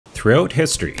Throughout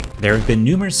history, there have been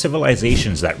numerous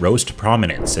civilizations that rose to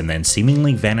prominence and then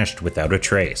seemingly vanished without a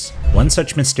trace. One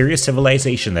such mysterious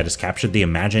civilization that has captured the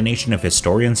imagination of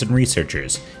historians and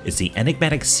researchers is the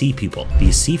enigmatic Sea People.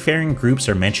 These seafaring groups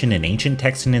are mentioned in ancient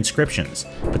texts and inscriptions,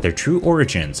 but their true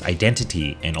origins,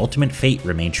 identity, and ultimate fate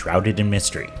remain shrouded in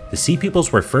mystery. The Sea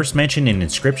Peoples were first mentioned in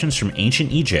inscriptions from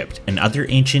ancient Egypt and other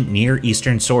ancient Near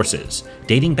Eastern sources,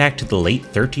 dating back to the late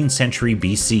 13th century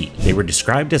BC. They were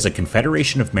described as a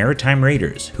confederation of maritime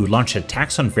raiders who launched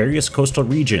attacks on various coastal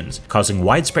regions, causing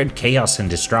widespread chaos and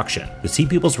destruction. The Sea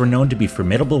Peoples were known to be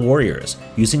formidable warriors,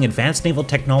 using advanced naval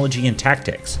technology and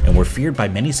tactics, and were feared by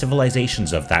many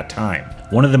civilizations of that time.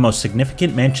 One of the most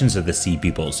significant mentions of the Sea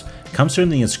Peoples comes from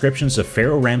the inscriptions of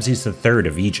Pharaoh Ramses III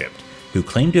of Egypt, who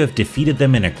claimed to have defeated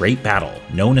them in a great battle,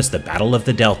 known as the Battle of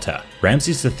the Delta.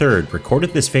 Ramses III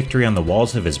recorded this victory on the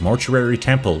walls of his mortuary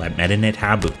temple at Medinet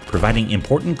Habu, providing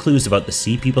important clues about the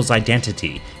Sea People's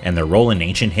identity and their role in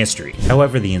ancient history.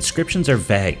 However, the inscriptions are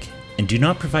vague and do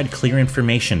not provide clear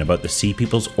information about the Sea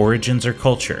People's origins or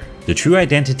culture. The true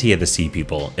identity of the Sea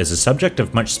People is a subject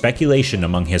of much speculation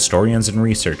among historians and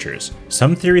researchers.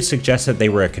 Some theories suggest that they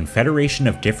were a confederation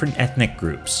of different ethnic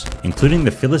groups, including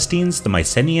the Philistines, the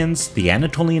Mycenaeans, the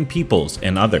Anatolian peoples,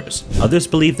 and others. Others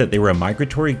believe that they were a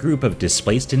migratory group of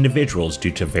displaced individuals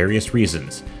due to various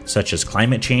reasons, such as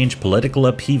climate change, political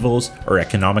upheavals, or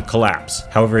economic collapse.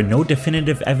 However, no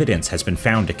definitive evidence has been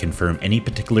found to confirm any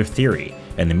particular theory,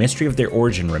 and the mystery of their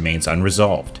origin remains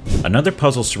unresolved. Another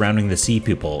puzzle surrounding the Sea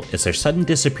People is their sudden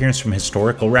disappearance from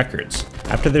historical records.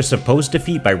 After their supposed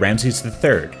defeat by Ramses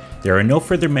III, there are no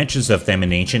further mentions of them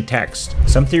in ancient texts.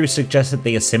 Some theories suggest that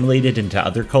they assimilated into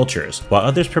other cultures, while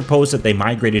others propose that they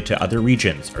migrated to other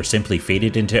regions or simply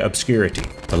faded into obscurity.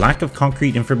 The lack of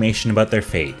concrete information about their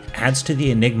fate adds to the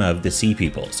enigma of the Sea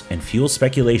Peoples and fuels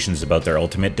speculations about their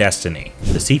ultimate destiny.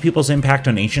 The Sea Peoples' impact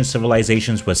on ancient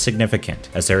civilizations was significant,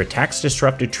 as their attacks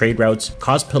disrupted trade routes,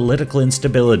 caused political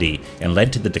instability, and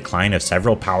led to the decline of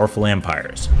several powerful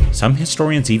empires. Some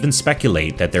historians even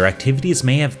speculate that their activities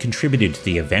may have contributed to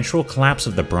the eventual collapse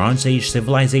of the Bronze Age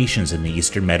civilizations in the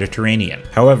Eastern Mediterranean.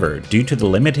 However, due to the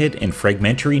limited and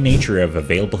fragmentary nature of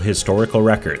available historical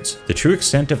records, the true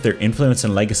extent of their influence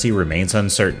and legacy remains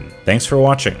uncertain. Thanks for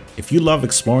watching. If you love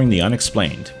exploring the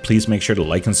unexplained, please make sure to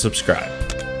like and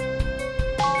subscribe.